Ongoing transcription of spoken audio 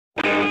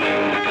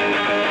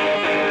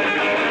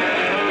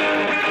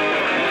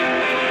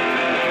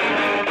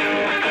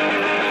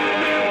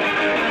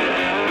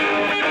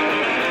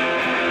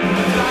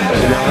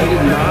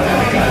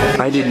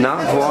I did not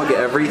vlog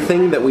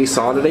everything that we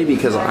saw today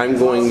because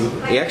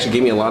he actually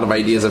gave me a lot of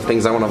ideas of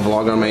things I want to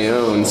vlog on my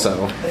own,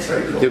 so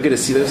you'll get to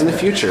see those in the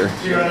future.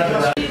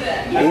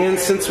 And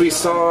since we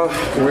saw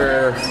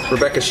where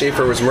Rebecca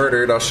Schaefer was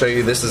murdered, I'll show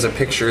you, this is a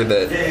picture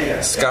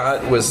that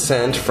Scott was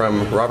sent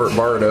from Robert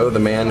Bardo, the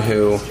man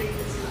who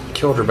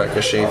killed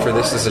Rebecca Schaefer.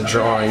 This is a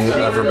drawing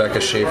of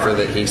Rebecca Schaefer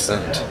that he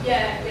sent.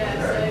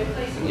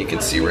 And you can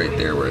see right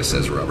there where it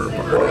says Robert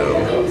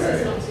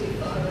Bardo.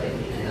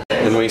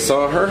 And we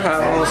saw her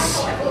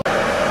house.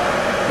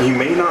 You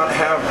may not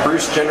have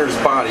Bruce Jenner's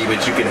body,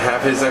 but you can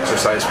have his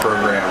exercise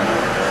program.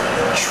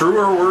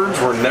 Truer words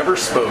were never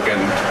spoken.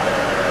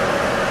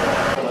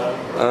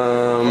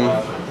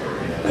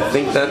 I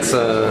think that's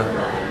a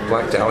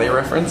Black Dahlia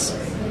reference.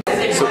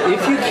 So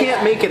if you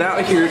can't make it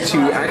out here to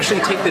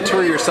actually take the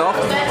tour yourself,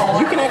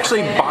 you can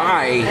actually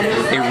buy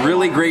a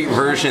really great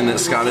version that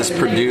Scott has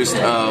produced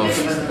of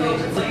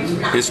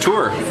his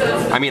tour.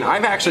 I mean,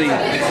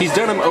 he's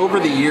done them over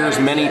the years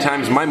many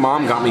times. My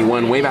mom got me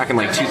one way back in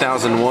like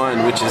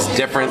 2001, which is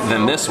different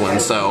than this one.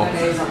 So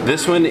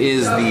this one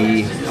is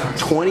the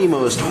 20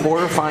 most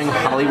horrifying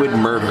Hollywood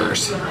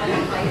murders.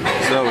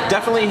 So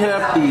definitely hit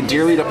up the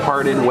Dearly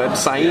Departed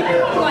website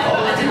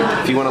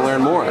if you want to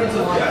learn more.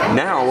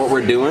 Now what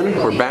we're doing,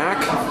 we're back,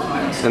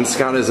 and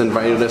Scott has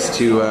invited us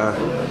to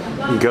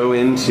go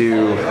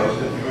into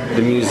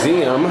the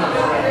museum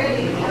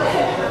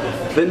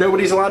that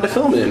nobody's allowed to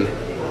film in,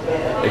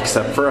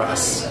 except for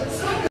us.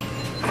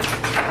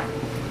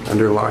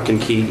 Under lock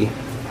and key.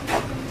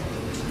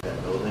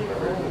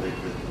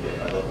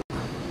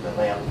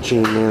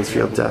 Gene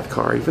Mansfield death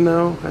car. Even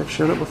though I've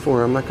shown it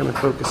before, I'm not going to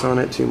focus on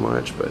it too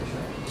much, but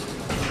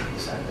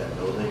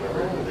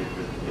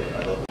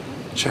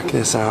check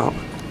this out.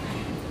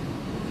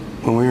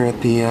 When we were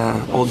at the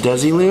old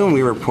Desilu and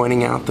we were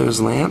pointing out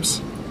those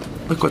lamps,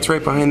 look what's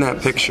right behind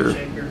that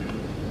picture.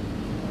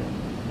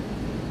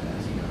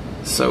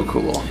 So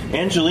cool.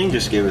 Angeline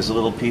just gave us a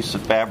little piece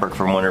of fabric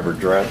from one of her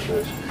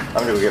dresses. I'm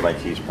gonna go get my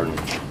keys, pardon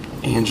me.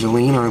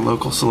 Angeline, our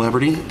local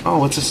celebrity. Oh,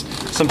 what's this?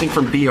 Something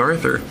from B.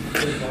 Arthur.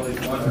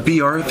 B.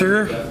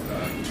 Arthur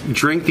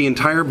drank the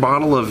entire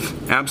bottle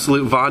of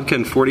Absolute vodka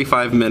in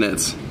 45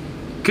 minutes.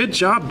 Good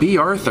job, B.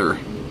 Arthur.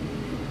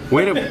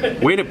 Way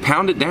to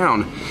pound it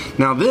down.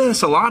 Now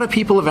this, a lot of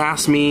people have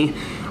asked me,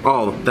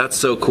 oh, that's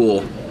so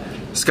cool.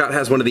 Scott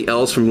has one of the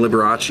elves from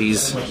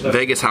Liberace's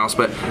Vegas house,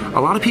 but a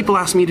lot of people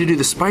ask me to do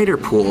the spider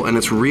pool, and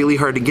it's really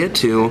hard to get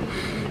to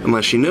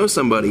unless you know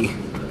somebody.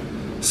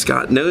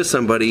 Scott knows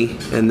somebody,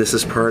 and this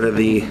is part of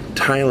the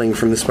tiling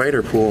from the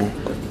spider pool.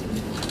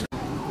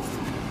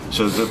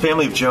 So the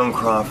family of Joan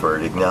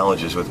Crawford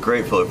acknowledges with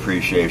grateful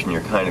appreciation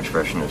your kind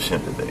expression of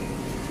sympathy.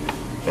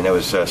 And that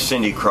was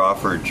Cindy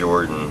Crawford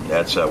Jordan.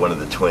 That's one of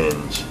the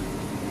twins.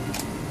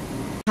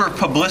 For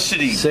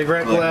publicity,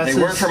 cigarette glasses.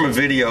 They weren't from a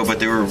video, but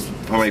they were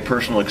from a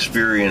personal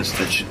experience,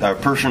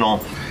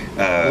 personal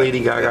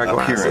Lady Gaga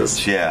appearance.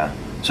 glasses. Yeah.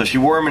 So she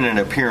wore them in an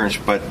appearance,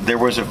 but there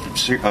was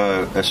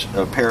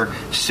a pair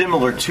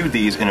similar to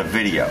these in a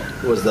video.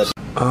 Was that?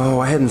 Oh,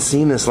 I hadn't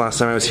seen this last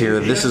time I was here.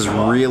 This is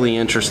really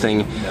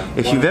interesting.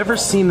 If you've ever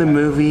seen the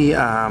movie,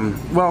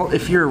 well,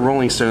 if you're a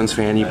Rolling Stones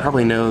fan, you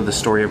probably know the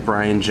story of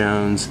Brian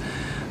Jones.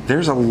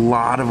 There's a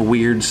lot of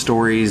weird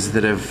stories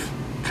that have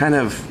kind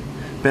of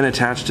been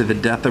attached to the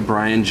death of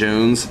Brian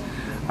Jones.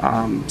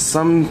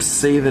 Some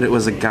say that it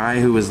was a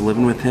guy who was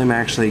living with him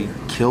actually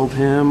killed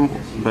him,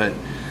 but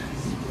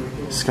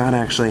Scott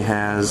actually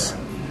has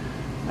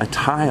a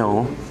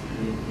tile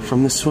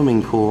from the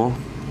swimming pool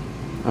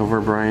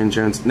over Brian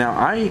Jones. Now,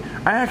 I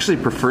actually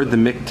preferred the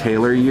Mick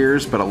Taylor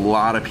years, but a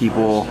lot of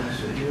people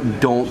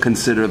don't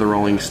consider the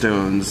Rolling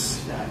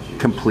Stones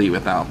complete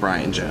without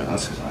Brian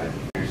Jones.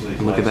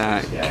 Look at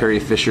that, Carrie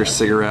Fisher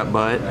cigarette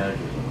butt.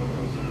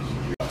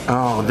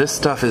 Oh, this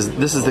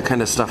is the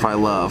kind of stuff I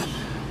love.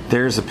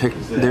 There's a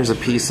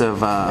piece of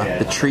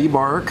the tree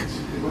bark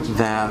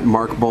that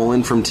Mark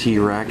Bolan from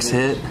T-Rex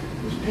hit.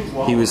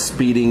 He was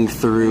speeding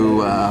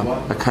through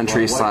a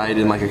countryside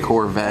in like a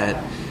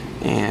Corvette,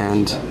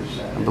 and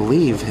I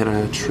believe hit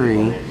a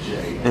tree.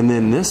 And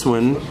then this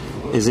one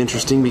is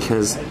interesting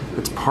because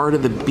it's part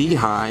of the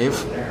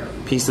beehive,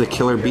 piece of the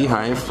killer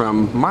beehive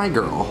from My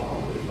Girl.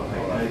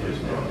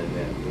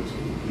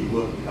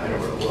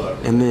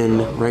 And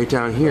then right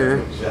down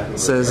here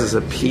says is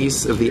a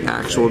piece of the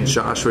actual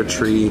Joshua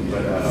Tree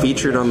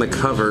featured on the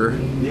cover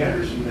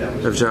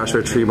of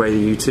Joshua Tree by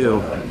the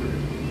U2.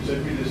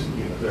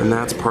 And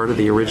that's part of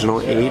the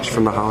original H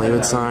from the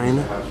Hollywood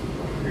sign.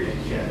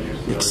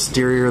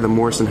 Exterior of the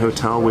Morrison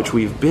Hotel, which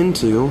we've been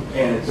to,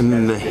 and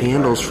then the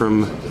handles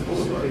from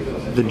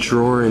the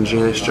drawer in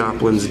Janis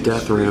Joplin's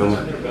death room.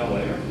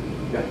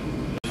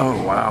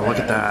 Oh wow, look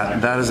at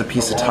that. That is a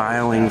piece of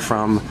tiling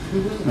from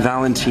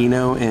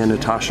Valentino and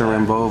Natasha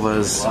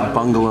Rambova's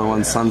bungalow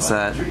on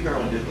Sunset.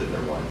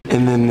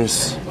 And then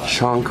this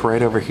chunk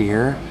right over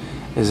here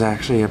is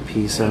actually a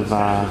piece of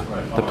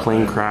the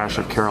plane crash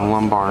of Carol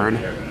Lombard.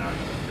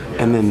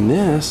 And then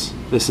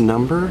this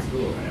number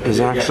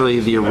is actually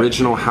the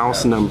original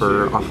house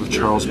number off of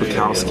Charles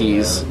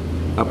Bukowski's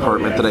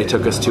apartment that I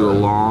took us to a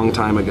long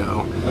time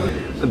ago.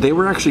 They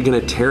were actually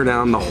going to tear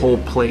down the whole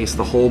place,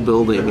 the whole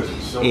building,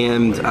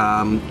 and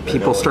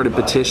people started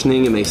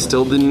petitioning and they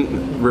still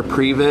didn't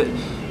reprieve it.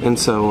 And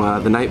so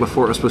the night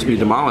before it was supposed to be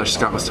demolished,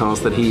 Scott was telling us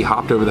that he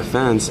hopped over the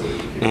fence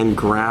and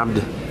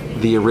grabbed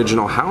the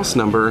original house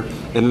number,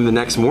 and then the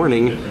next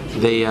morning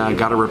they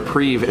got a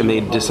reprieve and they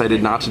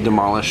decided not to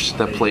demolish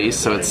the place.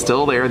 So it's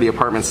still there, the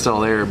apartment's still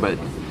there, but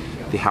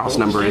the house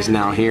number is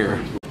now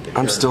here.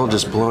 I'm still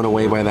just blown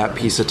away by that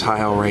piece of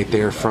tile right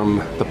there from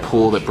the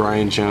pool that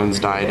Brian Jones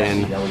died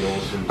in.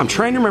 I'm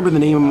trying to remember the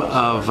name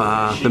of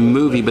the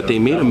movie, but they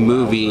made a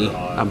movie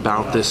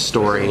about this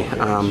story.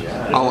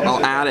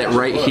 I'll add it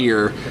right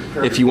here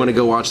if you want to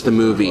go watch the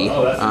movie.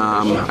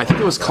 I think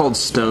it was called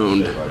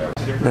Stoned.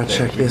 Now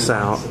check this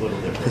out.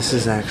 This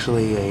is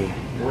actually a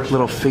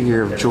little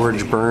figure of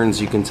George Burns,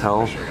 you can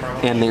tell.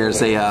 And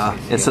there's a,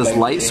 it says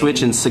Light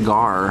Switch and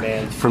Cigar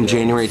from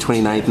January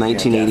 29th,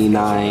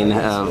 1989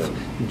 of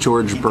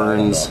George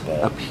Burns'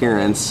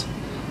 appearance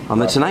on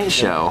The Tonight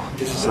Show.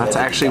 So that's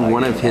actually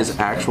one of his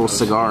actual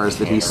cigars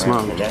that he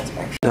smoked.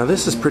 Now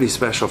this is pretty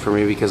special for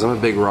me because I'm a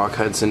big Rock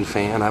Hudson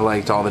fan. I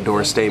liked all the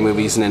Doris Day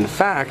movies, and in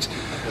fact,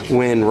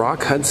 when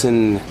Rock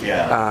Hudson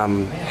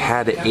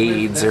had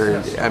AIDS,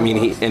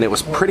 and it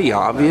was pretty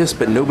obvious,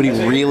 but nobody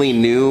really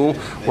knew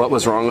what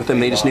was wrong with him.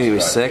 Was knew he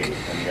was sick.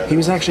 He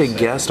was actually a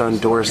guest on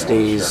Doris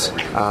Day's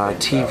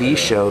TV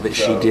show that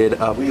she did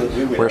up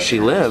where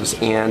she lives,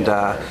 and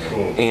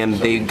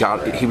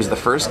he was the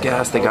first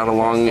guest. They got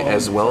along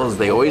as well as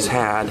they always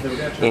had,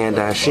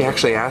 and she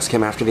actually asked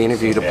him after the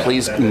interview to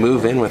please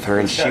move in with her,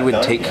 and she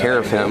would take care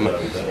of him,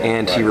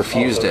 and he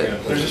refused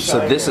it.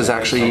 So this is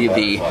actually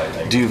the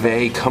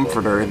duvet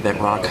comforter that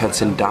Rock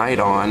Hudson died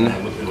on.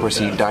 Of course,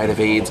 he died of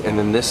AIDS, and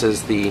then this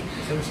is the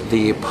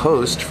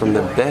post from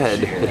the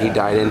bed that he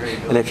died in.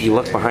 And if you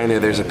look behind there,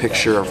 there's a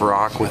picture of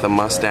Rock with a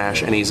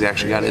mustache, and he's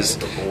actually got his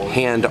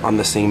hand on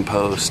the same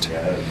post.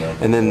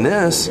 And then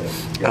this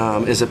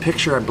is a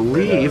picture, I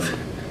believe,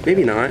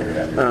 maybe not.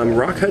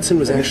 Rock Hudson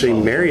was actually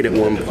married at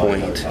one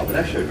point,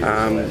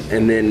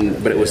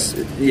 but it was,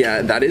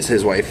 yeah, that is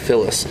his wife,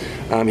 Phyllis.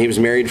 He was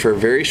married for a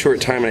very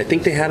short time, and I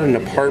think they had an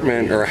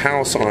apartment or a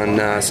house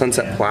on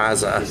Sunset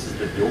Plaza,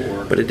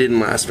 but it didn't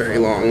last very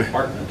long.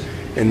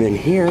 And then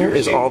here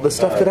is all the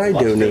stuff that I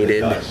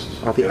donated,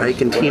 all the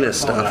Ike and Tina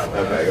stuff.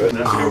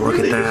 Oh, look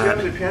at that.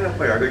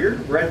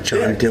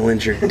 John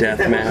Dillinger death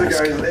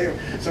mask.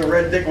 So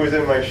Red Dick was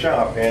in my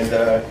shop, and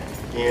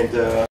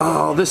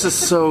oh, this is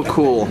so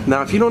cool.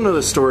 Now, if you don't know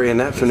the story,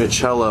 Annette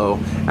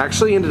Funicello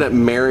actually ended up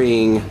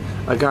marrying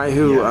a guy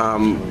who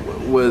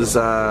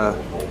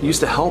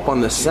used to help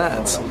on the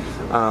sets.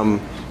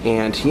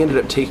 And he ended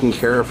up taking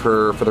care of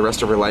her for the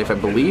rest of her life. I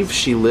believe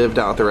she lived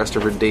out the rest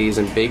of her days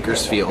in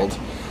Bakersfield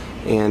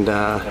and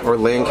or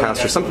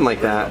Lancaster, something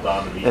like that.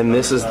 And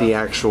this is the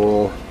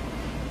actual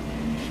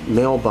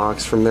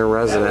mailbox from their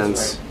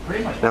residence.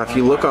 Now, if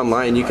you look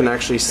online, you can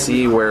actually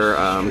see where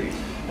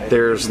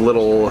there's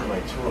little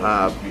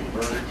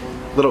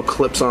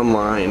clips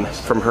online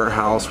from her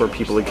house where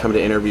people had come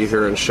to interview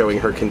her and showing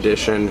her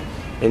condition,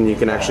 and you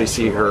can actually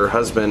see her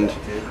husband.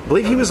 I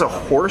believe he was a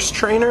horse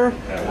trainer.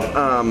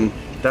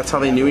 That's how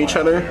they knew each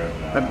other.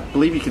 I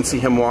believe you can see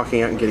him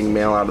walking out and getting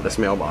mail out of this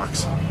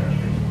mailbox.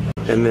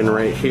 And then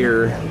right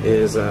here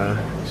is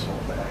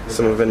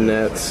some of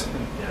Annette's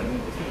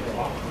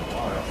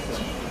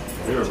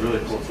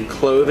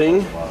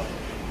clothing,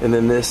 and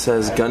then this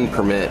says gun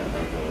permit.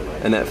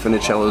 Annette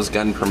Funicello's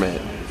gun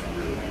permit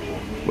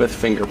with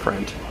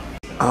fingerprint.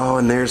 Oh,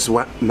 and there's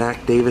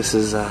Mac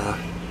Davis's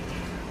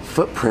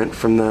footprint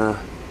from the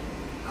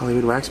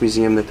Hollywood Wax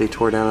Museum that they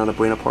tore down out of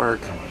Buena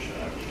Park.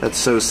 That's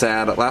so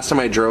sad. Last time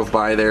I drove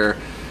by there,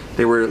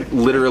 they were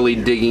literally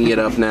digging it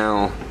up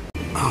now.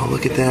 Oh,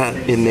 look at that.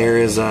 And there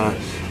is a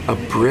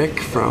brick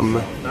from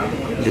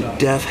the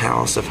death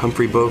house of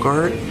Humphrey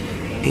Bogart.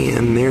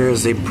 And there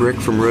is a brick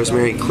from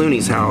Rosemary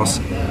Clooney's house.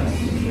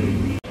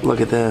 Look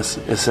at this.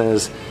 It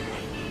says,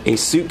 a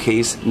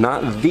suitcase,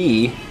 not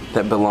the,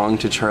 that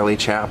belonged to Charlie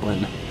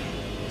Chaplin.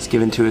 It's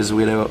given to his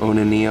widow,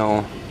 Ona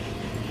Neal.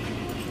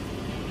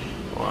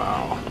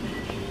 Wow.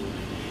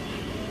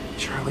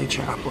 Charlie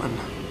Chaplin.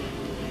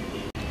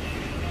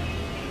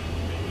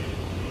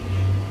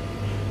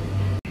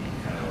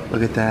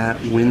 Look at that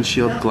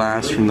windshield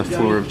glass from the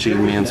floor of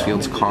Gene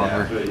Mansfield's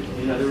car,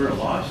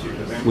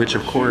 which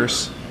of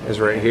course is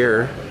right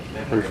here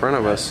in front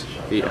of us,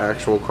 the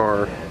actual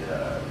car.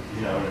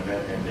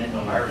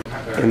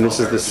 And this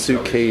is the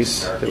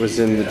suitcase that was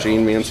in the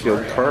Gene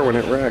Mansfield car when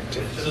it wrecked.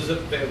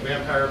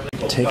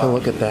 Take a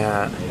look at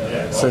that.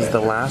 It says the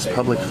last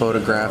public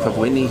photograph of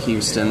Whitney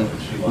Houston.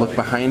 Look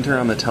behind her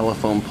on the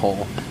telephone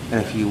pole. And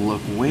if you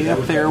look way up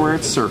there where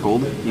it's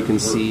circled, you can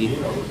see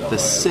the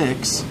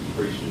 6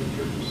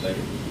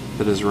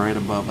 that is right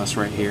above us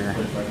right here.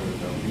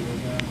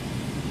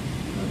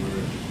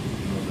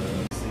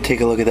 Take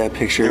a look at that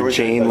picture of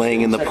Jane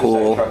laying in the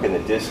pool.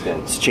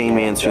 It's Jane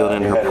Mansfield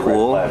in her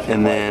pool,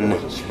 and then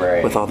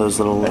with all those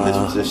little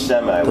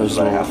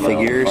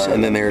figures,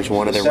 and then there's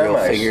one of the real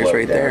figures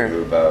right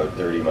there. About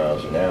 30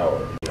 miles an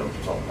hour.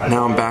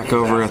 Now I'm back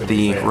over at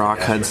the Rock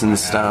Hudson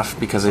stuff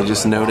because I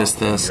just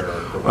noticed this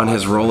on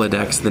his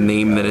Rolodex. The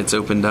name that it's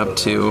opened up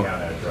to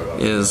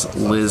is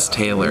Liz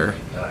Taylor,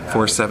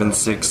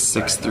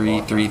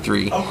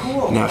 476-6333.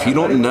 Now, if you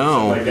don't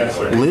know,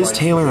 Liz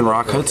Taylor and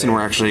Rock Hudson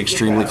were actually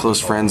extremely close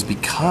friends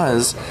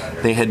because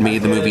they had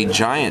made the movie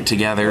Giant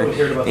together,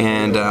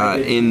 and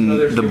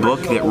in the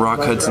book that Rock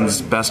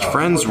Hudson's best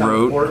friends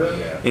wrote,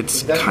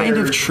 it's kind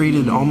of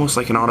treated almost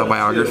like an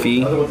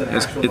autobiography.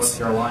 It's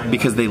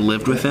because they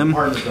lived with him.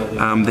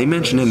 They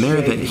mentioned in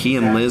there that he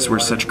and Liz were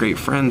such great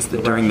friends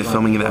that during the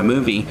filming of that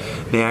movie,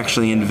 they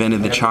actually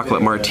invented the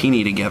chocolate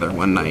martini together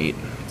one night.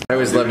 I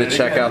always love to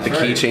check out the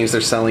keychains they're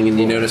selling, and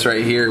you notice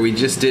right here, we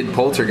just did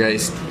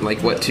Poltergeist,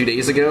 like, what, 2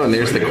 days ago, and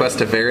there's the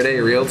Cuesta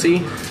Verde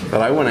Realty,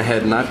 but I went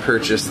ahead and I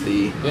purchased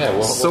the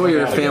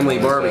Sawyer Family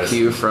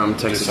Barbecue from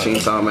Texas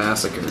Chainsaw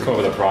Massacre. Come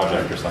over the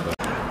project or something.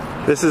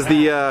 This is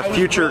the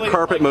future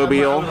carpet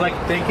mobile. I was like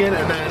thinking,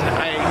 and then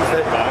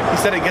he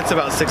said it gets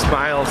about 6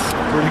 miles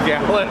per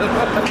gallon.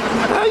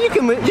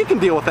 You can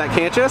deal with that,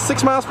 can't you?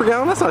 6 miles per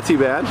gallon, that's not too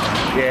bad.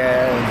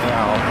 Yeah,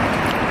 no.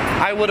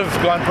 I would have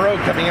gone broke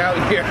coming out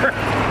here.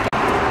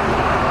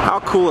 How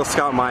cool is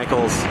Scott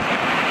Michaels?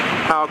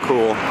 How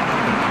cool.